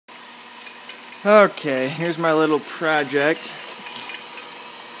Okay, here's my little project.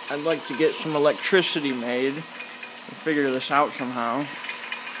 I'd like to get some electricity made and figure this out somehow.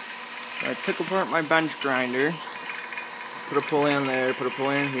 I took apart my bench grinder, put a pulley in there, put a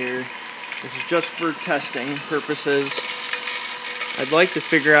pulley in here. This is just for testing purposes. I'd like to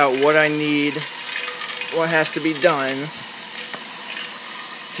figure out what I need, what has to be done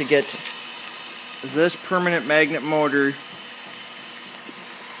to get this permanent magnet motor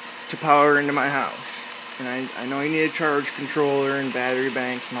to power into my house. And I know you need a charge controller and battery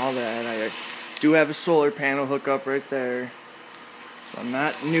banks and all that. I do have a solar panel hookup right there, so I'm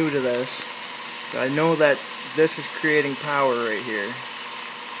not new to this, but I know that this is creating power right here,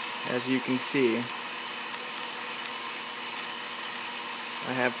 as you can see.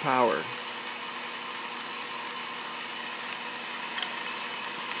 I have power.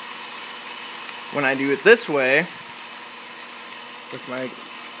 When I do it this way with my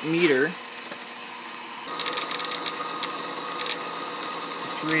meter,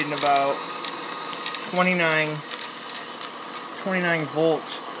 it's reading about 29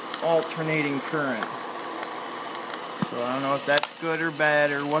 volts alternating current. So I don't know if that's good or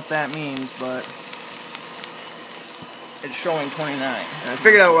bad or what that means, but it's showing 29. And I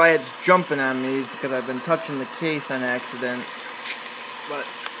figured out why it's jumping on me, because I've been touching the case on accident. But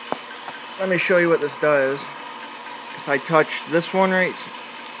let me show you what this does. If I touch this one right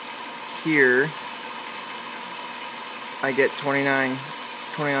here, I get 29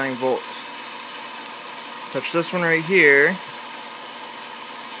 volts. Touch this one right here,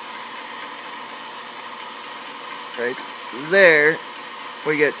 right there,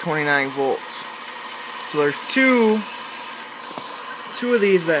 we get 29 volts. So there's two of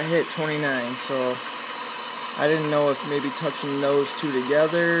these that hit 29, so I didn't know if maybe touching those two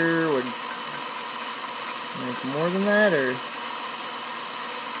together would make more than that, or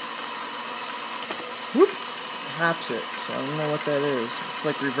whoop, hops it. So I don't know what that is. It's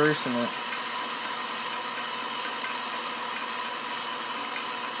like reversing it.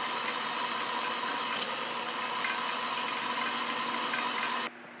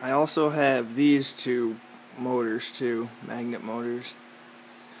 I also have these two motors too, magnet motors.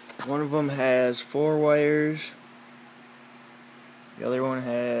 One of them has 4 wires. The other one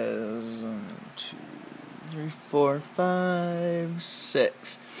has 1, 2, 3, 4, 5,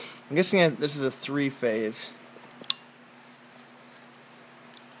 6. I'm guessing that this is a 3-phase,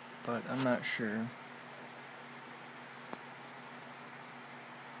 but I'm not sure.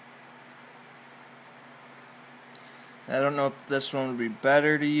 I don't know if this one would be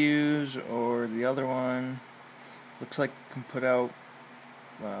better to use or the other one. Looks like it can put out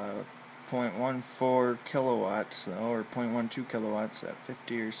 0.14 kilowatts though, or 0.12 kilowatts at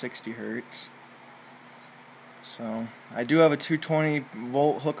 50 or 60 hertz. So I do have a 220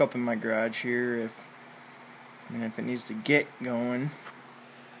 volt hookup in my garage here if it needs to get going.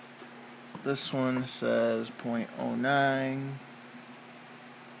 This one says 0.09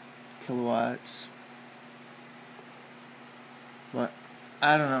 kilowatts. But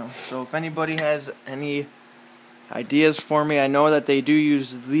I don't know. So if anybody has any ideas for me, I know that they do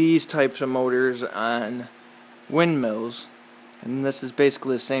use these types of motors on windmills, and this is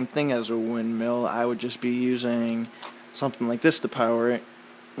basically the same thing as a windmill. I would just be using something like this to power it,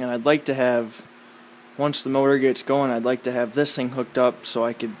 and I'd like to have, once the motor gets going, I'd like to have this thing hooked up so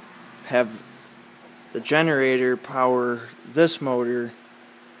I could have the generator power this motor,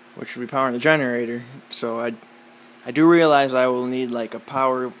 which would be powering the generator. So I do realize I will need like a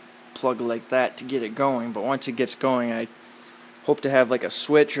power plug like that to get it going, but once it gets going, I hope to have like a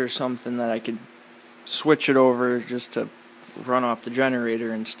switch or something that I could switch it over just to run off the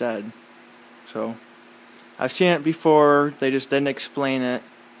generator instead. So I've seen it before, they just didn't explain it.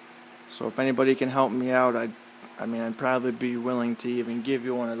 So if anybody can help me out, I'd probably be willing to even give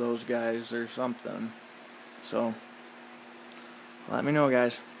you one of those guys or something. So let me know,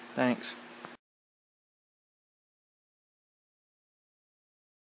 guys. Thanks.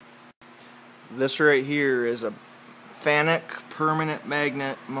 This right here is a Fanuc permanent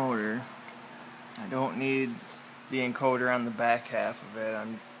magnet motor. I don't need the encoder on the back half of it.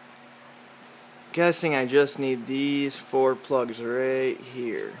 I'm guessing I just need these 4 plugs right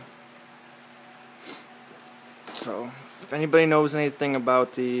here. So if anybody knows anything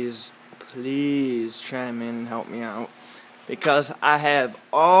about these, please chime in and help me out, because I have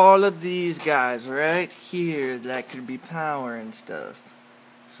all of these guys right here that could be power and stuff.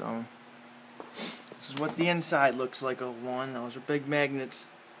 So this is what the inside looks like of one. Those are big magnets.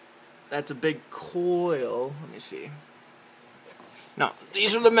 That's a big coil. Let me see. No,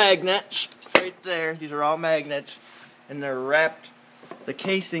 these are the magnets right there. These are all magnets, and they're wrapped the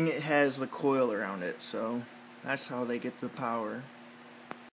casing, it has the coil around it, so that's how they get the power.